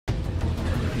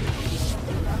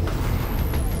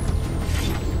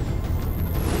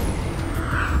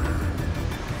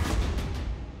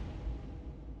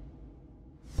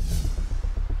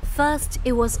First,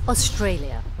 it was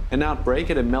Australia. An outbreak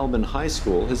at a Melbourne high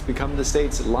school has become the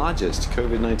state's largest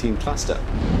COVID-19 cluster.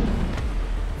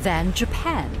 Then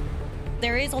Japan.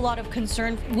 There is a lot of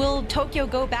concern. Will Tokyo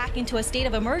go back into a state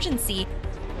of emergency?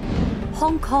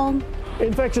 Hong Kong.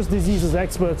 Infectious diseases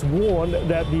experts warn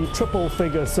that the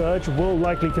triple-figure surge will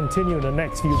likely continue in the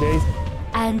next few days.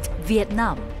 And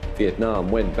Vietnam.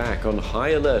 Vietnam went back on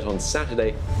high alert on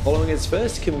Saturday following its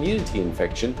first community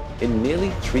infection in nearly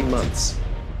 3 months.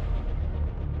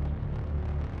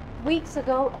 Weeks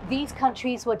ago, these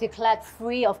countries were declared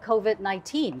free of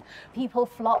COVID-19. People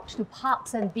flocked to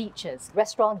parks and beaches.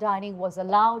 Restaurant dining was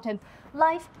allowed and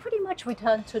life pretty much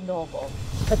returned to normal.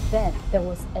 But then there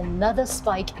was another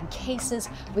spike in cases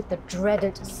with the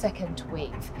dreaded second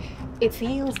wave. It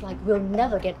feels like we'll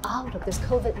never get out of this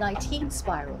COVID-19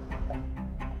 spiral.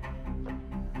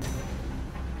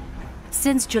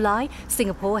 Since July,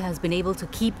 Singapore has been able to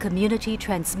keep community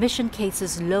transmission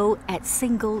cases low at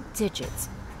single digits.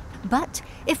 But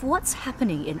if what's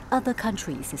happening in other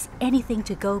countries is anything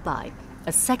to go by,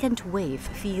 a second wave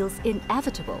feels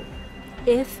inevitable.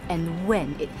 If and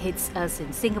when it hits us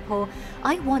in Singapore,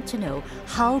 I want to know,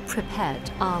 how prepared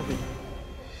are we?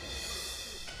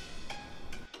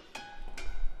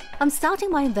 I'm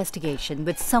starting my investigation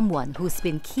with someone who's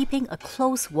been keeping a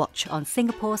close watch on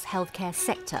Singapore's healthcare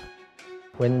sector.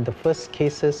 When the first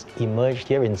cases emerged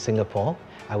here in Singapore,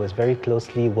 I was very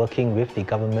closely working with the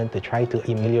government to try to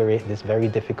ameliorate this very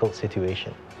difficult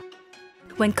situation.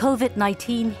 When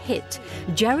COVID-19 hit,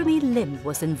 Jeremy Lim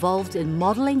was involved in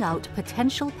modelling out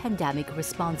potential pandemic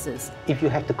responses. If you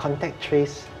have to contact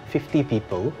trace 50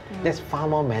 people, that's far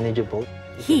more manageable.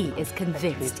 He is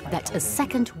convinced that a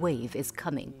second wave is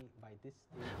coming.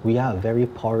 We are a very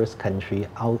porous country.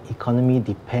 Our economy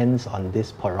depends on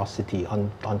this porosity,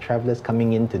 on travellers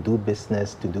coming in to do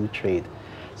business, to do trade.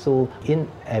 So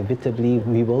inevitably,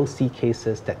 we will see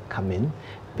cases that come in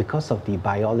because of the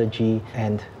biology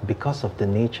and because of the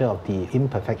nature of the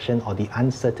imperfection or the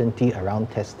uncertainty around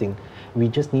testing. We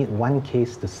just need one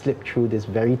case to slip through this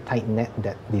very tight net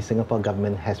that the Singapore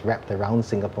government has wrapped around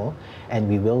Singapore, and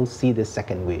we will see this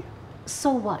second wave.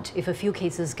 So what if a few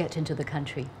cases get into the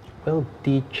country? Well,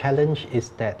 the challenge is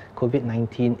that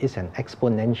COVID-19 is an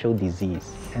exponential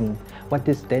disease. And what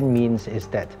this then means is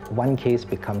that one case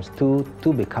becomes 2,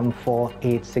 2 become 4,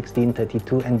 8, 16,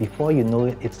 32, and before you know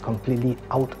it, it's completely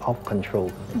out of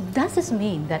control. Does this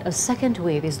mean that a second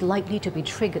wave is likely to be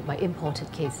triggered by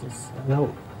imported cases?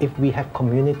 Well, if we have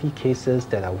community cases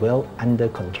that are well under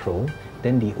control,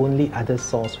 then the only other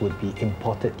source would be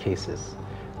imported cases.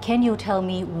 Can you tell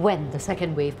me when the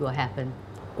second wave will happen?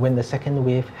 When the second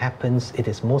wave happens, it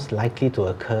is most likely to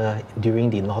occur during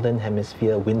the Northern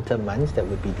Hemisphere winter months. That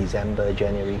would be December,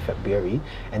 January, February.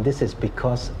 And this is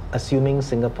because, assuming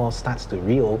Singapore starts to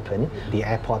reopen, the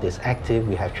airport is active,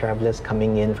 we have travellers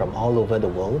coming in from all over the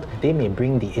world, they may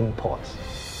bring the imports.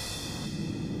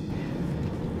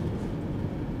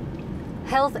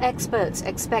 Health experts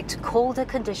expect colder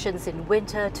conditions in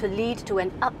winter to lead to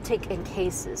an uptick in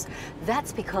cases.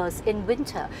 That's because in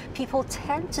winter, people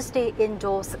tend to stay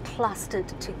indoors clustered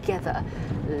together.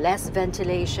 Less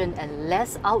ventilation and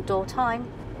less outdoor time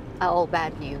are all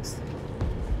bad news.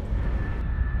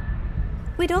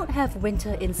 We don't have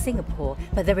winter in Singapore,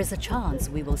 but there is a chance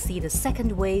we will see the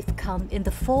second wave come in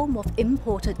the form of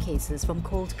imported cases from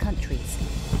cold countries.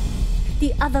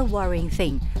 The other worrying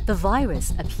thing, the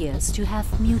virus appears to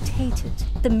have mutated.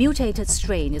 The mutated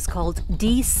strain is called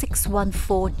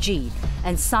D614G,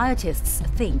 and scientists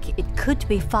think it could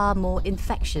be far more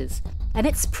infectious, and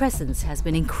its presence has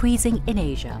been increasing in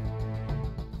Asia.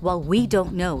 While we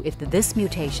don't know if this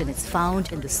mutation is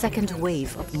found in the second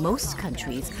wave of most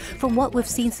countries, from what we've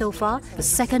seen so far, the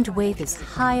second wave is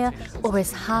higher or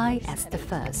as high as the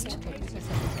first.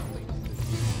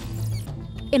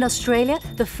 In Australia,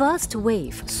 the first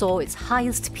wave saw its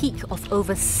highest peak of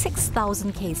over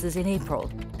 6,000 cases in April.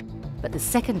 But the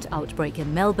second outbreak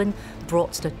in Melbourne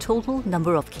brought the total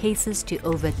number of cases to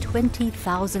over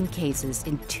 20,000 cases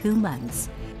in 2 months.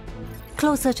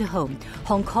 Closer to home,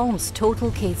 Hong Kong's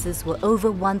total cases were over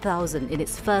 1,000 in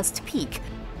its first peak.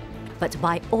 But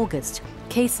by August,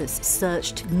 cases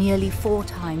surged nearly 4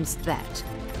 times that.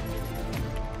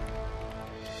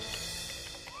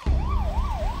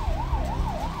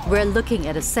 We're looking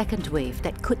at a second wave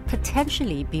that could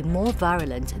potentially be more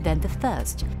virulent than the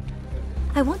first.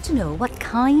 I want to know what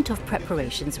kind of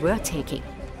preparations we're taking.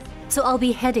 So I'll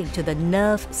be heading to the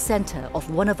nerve center of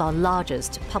one of our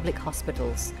largest public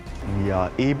hospitals. We are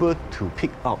able to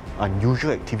pick up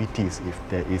unusual activities if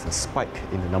there is a spike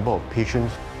in the number of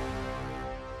patients.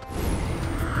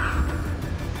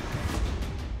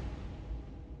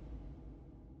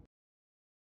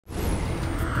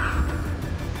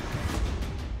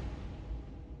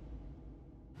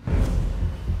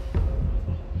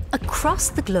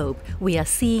 Across the globe, we are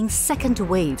seeing second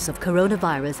waves of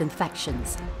coronavirus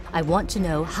infections. I want to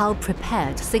know how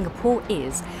prepared Singapore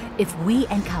is if we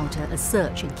encounter a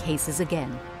surge in cases again.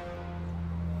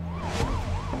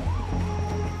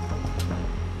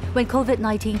 When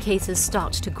COVID-19 cases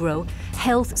start to grow,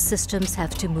 health systems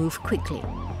have to move quickly,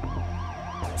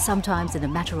 sometimes in a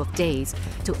matter of days,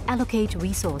 to allocate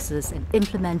resources and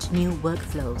implement new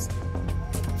workflows.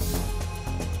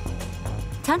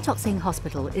 Tan Tock Seng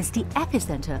Hospital is the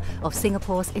epicenter of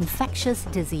Singapore's infectious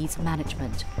disease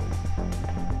management.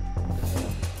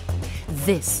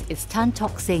 This is Tan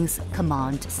Tock Seng's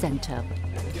command centre.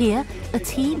 Here, a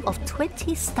team of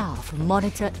 20 staff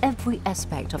monitor every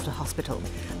aspect of the hospital,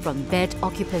 from bed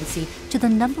occupancy to the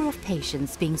number of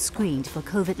patients being screened for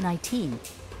COVID-19.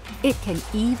 It can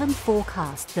even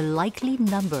forecast the likely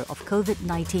number of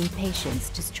COVID-19 patients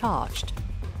discharged.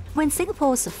 When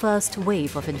Singapore's first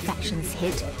wave of infections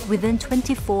hit, within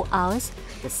 24 hours,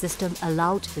 the system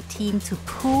allowed the team to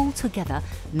pool together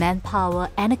manpower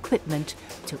and equipment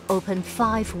to open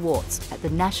 5 wards at the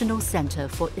National Centre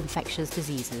for Infectious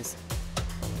Diseases.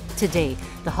 Today,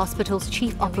 the hospital's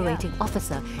Chief Operating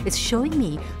Officer is showing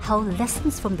me how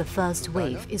lessons from the first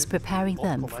wave is preparing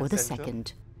them for the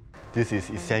second. This is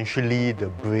essentially the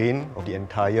brain of the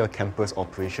entire campus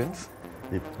operations.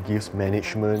 It gives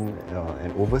management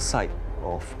and oversight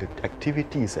of the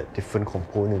activities at different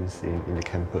components in the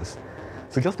campus.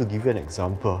 So just to give you an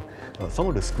example, some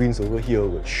of the screens over here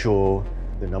would show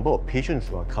the number of patients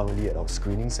who are currently at our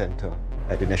screening centre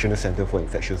at the National Centre for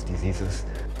Infectious Diseases.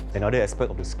 Another aspect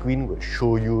of the screen would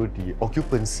show you the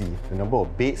occupancy, the number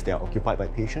of beds that are occupied by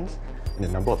patients, and the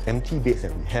number of empty beds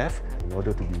that we have in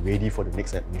order to be ready for the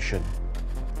next admission.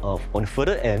 On the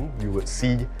further end, you would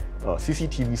see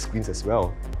CCTV screens as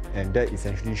well, and that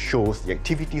essentially shows the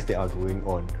activities that are going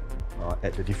on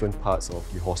at the different parts of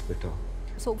the hospital.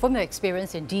 So from your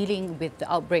experience in dealing with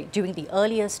the outbreak during the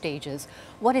earlier stages,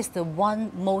 what is the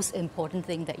one most important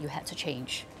thing that you had to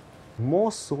change?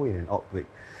 More so in an outbreak,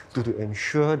 to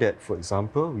ensure that, for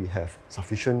example, we have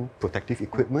sufficient protective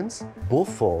equipments, both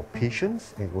for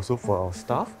patients and also for our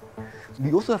staff.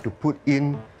 We also have to put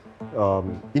in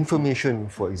information,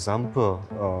 for example,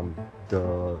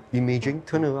 the imaging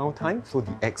turnaround time, so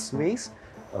the X-rays,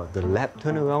 the lab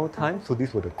turnaround time. So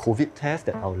these were the COVID tests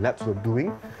that our labs were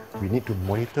doing. We need to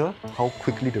monitor how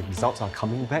quickly the results are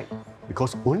coming back,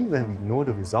 because only when we know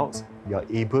the results, we are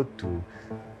able to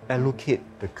allocate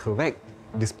the correct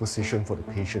disposition for the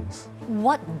patients.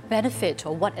 What benefit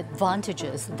or what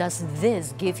advantages does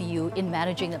this give you in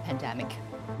managing the pandemic?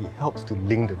 It helps to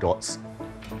link the dots,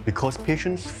 because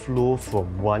patients flow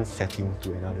from one setting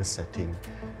to another setting,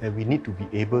 and we need to be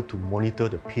able to monitor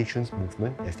the patient's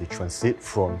movement as they transit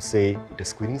from, say, the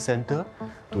screening centre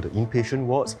to the inpatient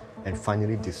wards and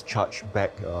finally discharge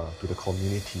back to the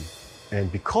community.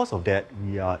 And because of that,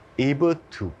 we are able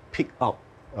to pick up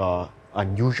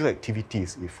unusual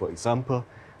activities. If, for example,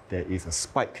 there is a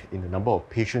spike in the number of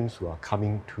patients who are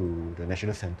coming to the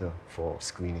National Centre for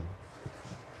screening.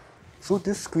 So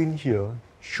this screen here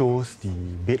shows the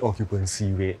bed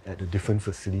occupancy rate at the different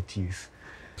facilities.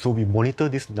 So we monitor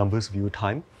these numbers view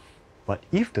time, but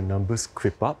if the numbers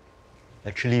creep up,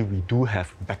 actually we do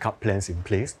have backup plans in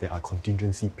place. There are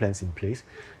contingency plans in place.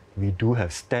 We do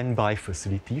have standby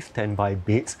facilities, standby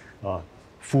beds,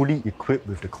 fully equipped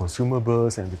with the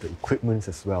consumables and with the equipment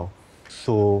as well.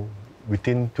 So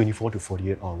within 24 to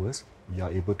 48 hours, we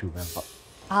are able to ramp up.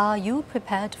 Are you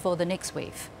prepared for the next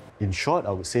wave? In short,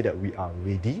 I would say that we are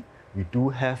ready. We do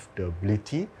have the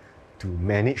ability to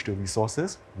manage the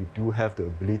resources. We do have the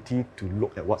ability to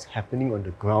look at what's happening on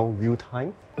the ground real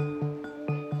time.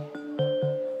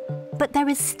 But there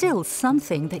is still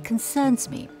something that concerns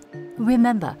me.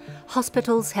 Remember,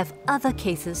 hospitals have other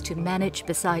cases to manage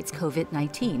besides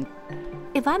COVID-19.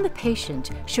 If I'm a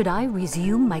patient, should I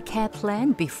resume my care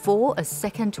plan before a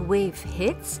second wave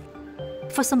hits?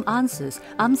 For some answers,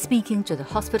 I'm speaking to the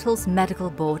hospital's medical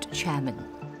board chairman.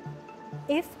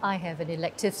 If I have an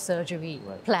elective surgery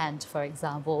planned, for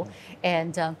example,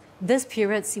 and this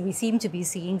period we seem to be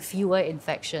seeing fewer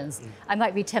infections, I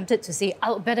might be tempted to say,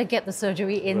 I'll better get the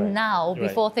surgery in now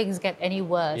before things get any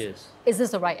worse. Yes. Is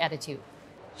this the right attitude?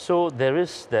 So there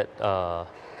is that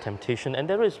temptation, and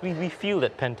we feel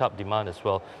that pent-up demand as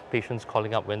well, patients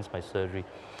calling up, when's my surgery?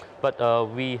 But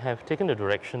we have taken the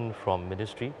direction from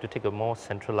Ministry to take a more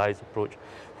centralized approach,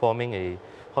 forming a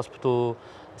hospital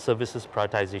services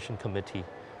prioritization committee,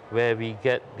 where we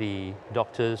get the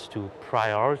doctors to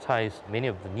prioritize many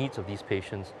of the needs of these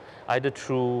patients, either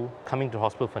through coming to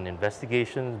hospital for an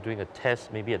investigation, doing a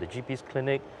test maybe at the GP's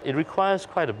clinic. It requires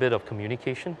quite a bit of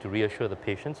communication to reassure the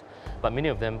patients, but many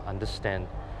of them understand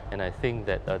And I think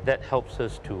that that helps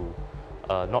us to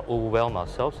not overwhelm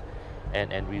ourselves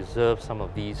and reserve some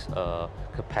of these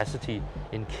capacity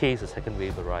in case a second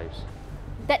wave arrives.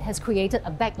 That has created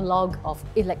a backlog of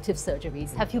elective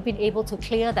surgeries. Have you been able to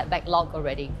clear that backlog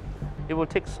already? It will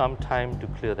take some time to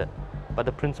clear that, but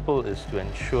the principle is to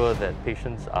ensure that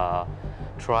patients are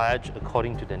triaged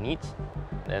according to their needs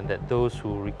and that those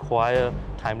who require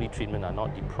timely treatment are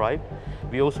not deprived.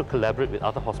 We also collaborate with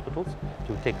other hospitals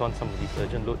to take on some of these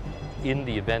urgent load in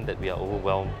the event that we are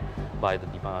overwhelmed by the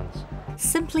demands.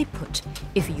 Simply put,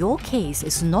 if your case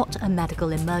is not a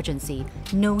medical emergency,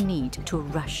 no need to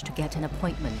rush to get an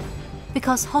appointment.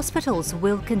 Because hospitals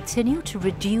will continue to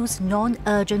reduce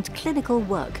non-urgent clinical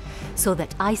work so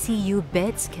that ICU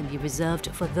beds can be reserved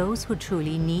for those who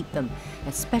truly need them,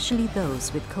 especially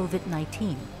those with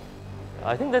COVID-19.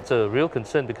 I think that's a real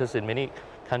concern because in many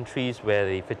countries where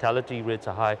the fatality rates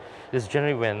are high, it's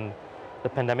generally when the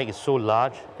pandemic is so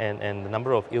large and the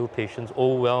number of ill patients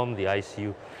overwhelm the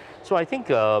ICU. So I think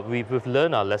we've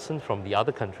learned our lessons from the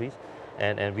other countries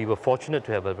and we were fortunate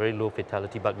to have a very low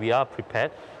fatality, but we are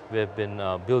prepared. We have been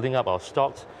building up our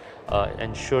stocks,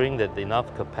 ensuring that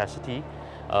enough capacity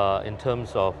in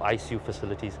terms of ICU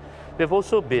facilities. We have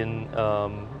also been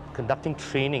conducting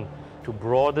training to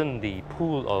broaden the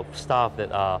pool of staff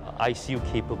that are ICU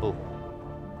capable.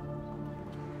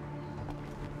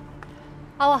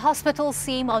 Our hospitals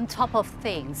seem on top of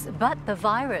things, but the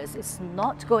virus is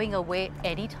not going away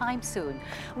anytime soon.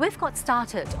 We've got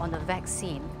started on a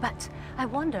vaccine, but I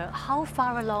wonder how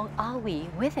far along are we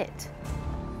with it?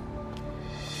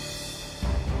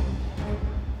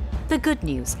 The good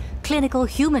news, clinical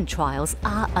human trials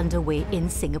are underway in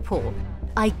Singapore.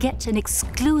 I get an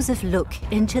exclusive look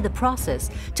into the process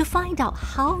to find out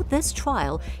how this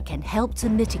trial can help to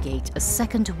mitigate a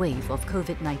second wave of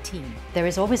COVID-19. There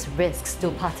is always risks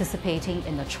to participating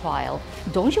in a trial.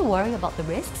 Don't you worry about the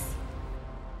risks?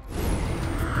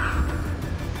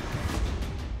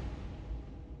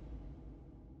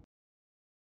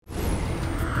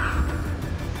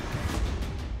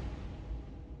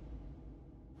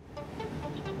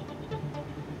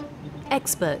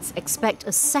 Experts expect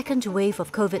a second wave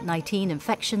of COVID-19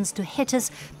 infections to hit us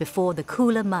before the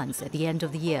cooler months at the end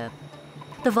of the year.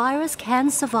 The virus can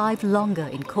survive longer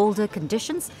in colder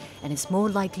conditions and is more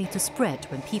likely to spread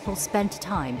when people spend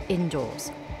time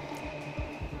indoors.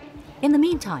 In the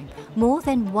meantime, more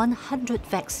than 100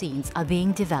 vaccines are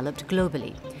being developed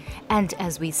globally. And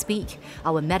as we speak,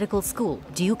 our medical school,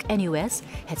 Duke NUS,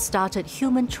 has started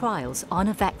human trials on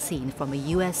a vaccine from a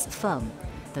US firm.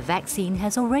 The vaccine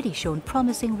has already shown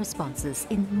promising responses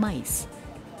in mice.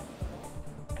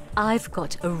 I've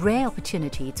got a rare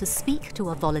opportunity to speak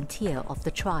to a volunteer of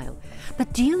the trial,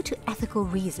 but due to ethical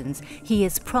reasons, he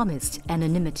is promised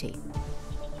anonymity.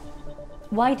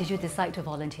 Why did you decide to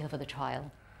volunteer for the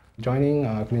trial? Joining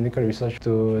clinical research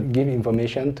to give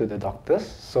information to the doctors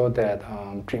so that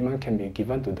treatment can be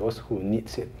given to those who need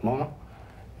it more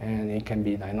and it can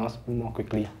be diagnosed more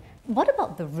quickly. What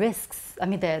about the risks? I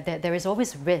mean, there is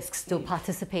always risks to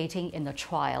participating in a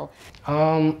trial.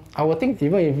 I would think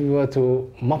even if you were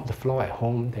to mop the floor at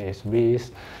home, there is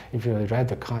risk. If you drive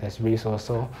the car, there's risk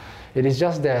also. It is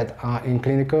just that in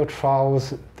clinical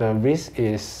trials, the risk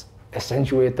is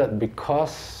accentuated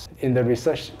because in the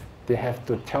research, they have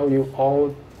to tell you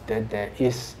all that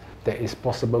is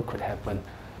possible could happen,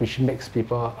 which makes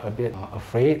people a bit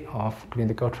afraid of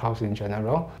clinical trials in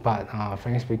general. But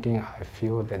frankly speaking, I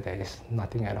feel that there is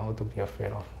nothing at all to be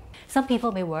afraid of. Some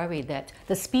people may worry that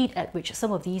the speed at which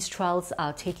some of these trials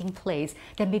are taking place,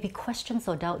 there may be questions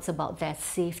or doubts about their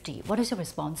safety. What is your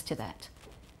response to that?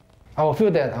 I will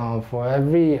feel that for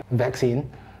every vaccine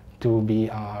to be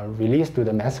released to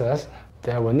the masses,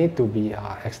 there will need to be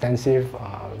extensive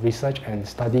research and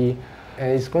study,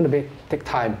 and it's going to take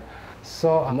time.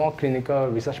 So more clinical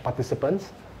research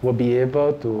participants will be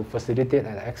able to facilitate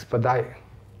and expedite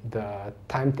the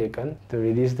time taken to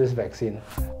release this vaccine.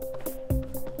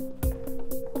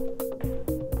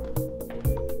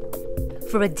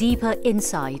 For a deeper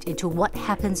insight into what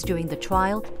happens during the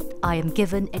trial, I am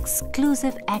given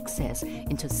exclusive access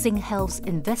into SingHealth's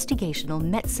Investigational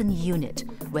Medicine Unit,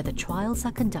 where the trials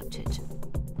are conducted.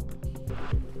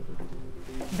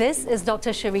 This is Dr.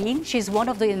 Shireen. She's one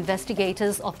of the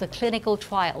investigators of the clinical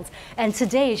trials. And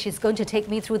today she's going to take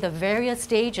me through the various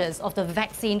stages of the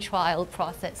vaccine trial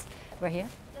process. We're here.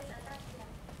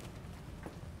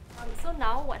 So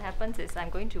now what happens is I'm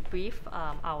going to brief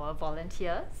our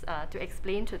volunteers to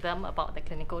explain to them about the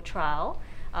clinical trial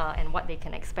and what they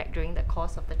can expect during the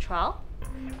course of the trial.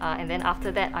 And then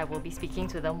after that, I will be speaking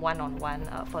to them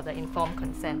one-on-one for the informed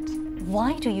consent.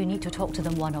 Why do you need to talk to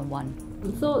them one-on-one?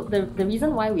 So the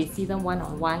reason why we see them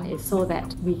one-on-one is so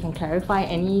that we can clarify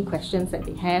any questions that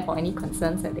they have or any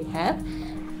concerns that they have.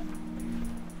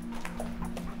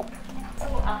 So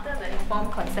after the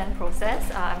informed consent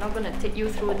process, I'm now going to take you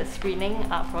through the screening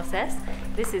process.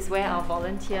 This is where our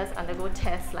volunteers undergo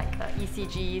tests like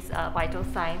ECGs, vital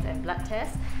signs and blood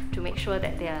tests to make sure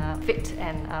that they are fit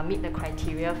and meet the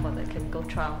criteria for the clinical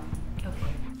trial. Okay.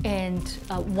 And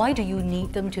why do you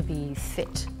need them to be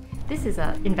fit? This is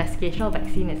an investigational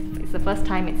vaccine. It's the first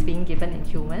time it's being given in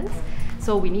humans.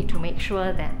 So we need to make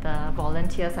sure that the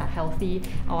volunteers are healthy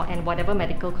and whatever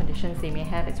medical conditions they may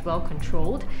have is well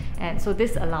controlled. And so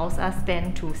this allows us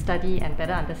then to study and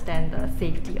better understand the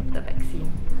safety of the vaccine.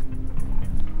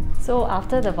 So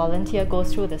after the volunteer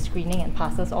goes through the screening and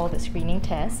passes all the screening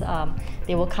tests,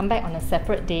 they will come back on a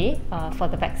separate day for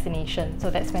the vaccination.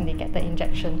 So that's when they get the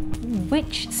injection.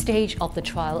 Which stage of the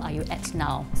trial are you at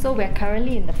now? So we're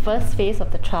currently in the first phase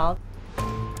of the trial.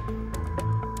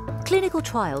 Clinical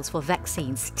trials for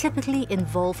vaccines typically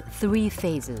involve 3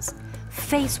 phases.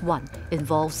 Phase 1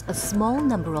 involves a small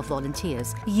number of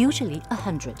volunteers, usually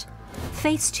 100.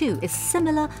 Phase 2 is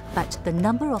similar, but the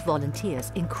number of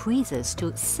volunteers increases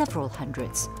to several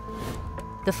hundreds.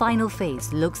 The final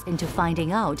phase looks into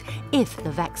finding out if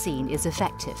the vaccine is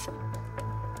effective.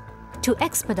 To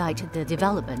expedite the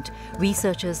development,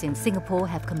 researchers in Singapore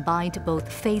have combined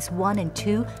both Phase 1 and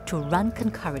 2 to run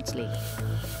concurrently.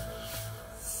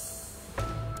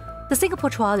 The Singapore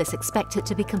trial is expected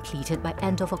to be completed by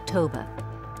end of October.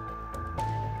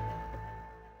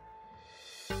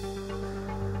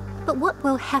 But what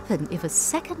will happen if a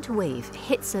second wave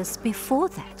hits us before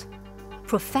that?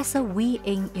 Professor Wee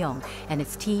Eng Yong and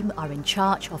his team are in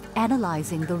charge of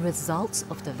analysing the results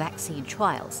of the vaccine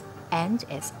trials. And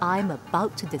as I'm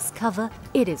about to discover,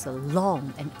 it is a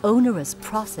long and onerous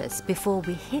process before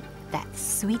we hit that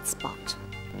sweet spot.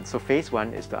 So phase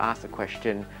 1 is to ask the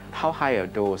question, how high a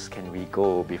dose can we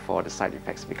go before the side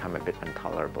effects become a bit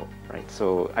intolerable, right?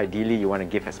 So ideally you want to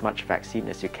give as much vaccine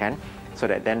as you can so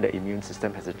that then the immune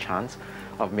system has a chance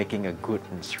of making a good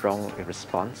and strong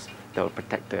response that will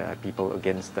protect the people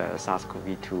against the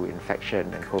SARS-CoV-2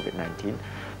 infection and COVID-19.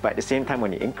 But at the same time,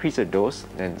 when you increase the dose,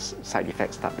 then side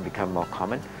effects start to become more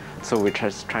common. So we're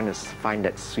just trying to find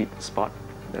that sweet spot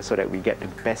so that we get the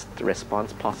best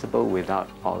response possible without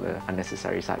all the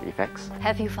unnecessary side effects.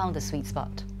 Have you found the sweet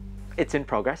spot? It's in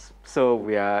progress. So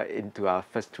we are into our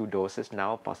first 2 doses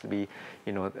now. Possibly,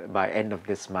 by end of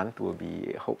this month, we'll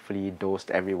be hopefully dosed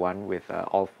everyone with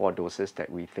all 4 doses that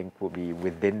we think will be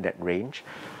within that range.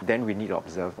 Then we need to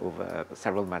observe over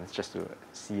several months just to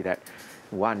see that,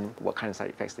 1, what kind of side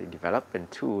effects they develop, and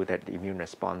 2, that the immune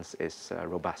response is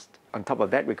robust. On top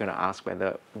of that, we're going to ask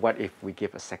what if we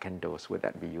give a second dose, would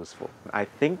that be useful? I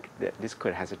think that this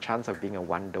has a chance of being a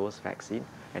 1-dose vaccine,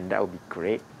 and that would be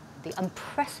great. The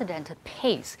unprecedented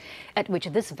pace at which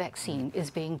this vaccine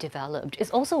is being developed is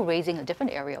also raising a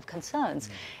different area of concerns.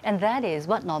 And that is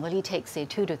what normally takes, say,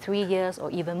 2 to 3 years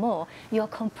or even more, you're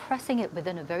compressing it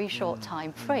within a very short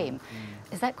time frame.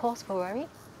 Is that cause for worry?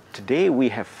 Today, we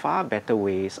have far better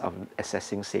ways of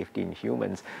assessing safety in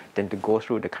humans than to go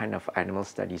through the kind of animal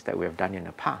studies that we have done in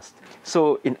the past.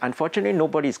 So, unfortunately,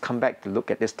 nobody's come back to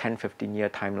look at this 10, 15-year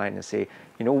timeline and say,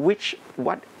 which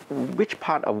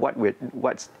part of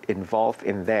what's involved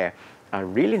in there are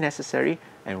really necessary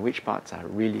and which parts are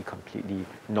really completely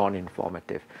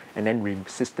non-informative, and then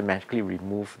systematically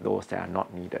remove those that are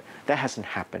not needed. That hasn't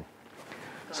happened.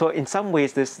 So, in some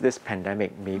ways, this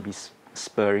pandemic may be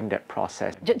spurring that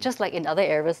process. Just like in other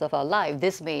areas of our life,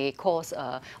 this may cause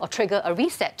or trigger a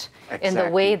reset Exactly. in the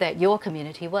way that your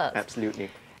community works. Absolutely.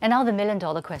 And now the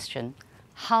million-dollar question.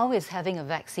 How is having a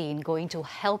vaccine going to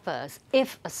help us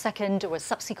if a second or a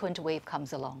subsequent wave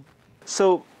comes along?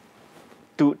 So,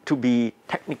 to be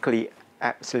technically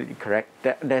absolutely correct,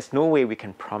 there's no way we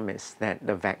can promise that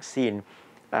the vaccine,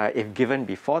 if given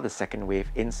before the second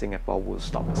wave in Singapore, will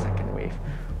stop the second wave.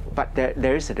 But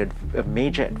there is a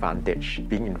major advantage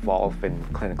being involved in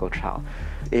clinical trial.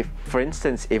 If, for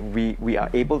instance, if we are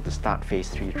able to start phase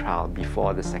 3 trial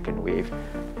before the second wave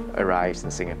arrives in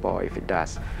Singapore, if it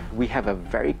does, we have a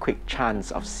very quick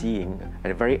chance of seeing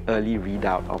a very early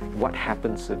readout of what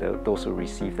happens to those who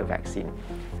receive the vaccine.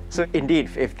 So indeed,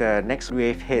 if the next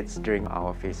wave hits during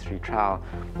our phase 3 trial,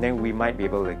 then we might be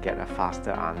able to get a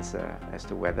faster answer as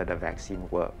to whether the vaccine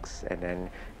works. And then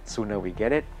sooner we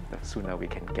get it, the sooner we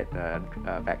can get the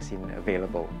vaccine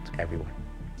available to everyone.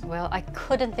 Well, I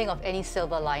couldn't think of any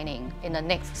silver lining in the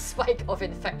next spike of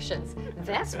infections.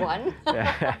 That's one.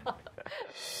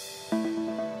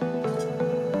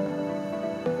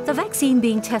 The vaccine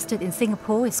being tested in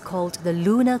Singapore is called the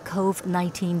Lunar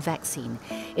COVID-19 vaccine.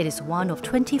 It is one of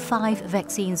 25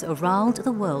 vaccines around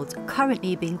the world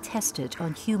currently being tested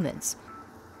on humans.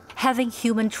 Having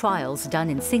human trials done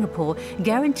in Singapore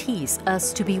guarantees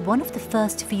us to be one of the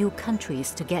first few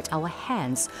countries to get our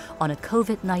hands on a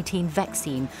COVID-19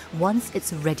 vaccine once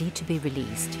it's ready to be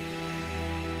released.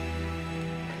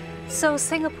 So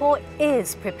Singapore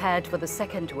is prepared for the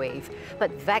second wave, but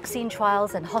vaccine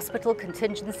trials and hospital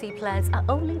contingency plans are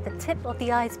only the tip of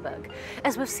the iceberg.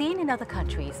 As we've seen in other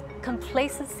countries,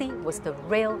 complacency was the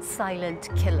real silent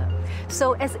killer.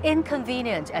 So as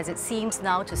inconvenient as it seems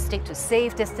now to stick to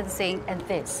safe distancing and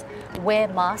wear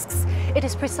masks, it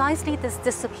is precisely this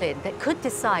discipline that could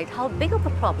decide how big of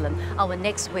a problem our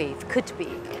next wave could be.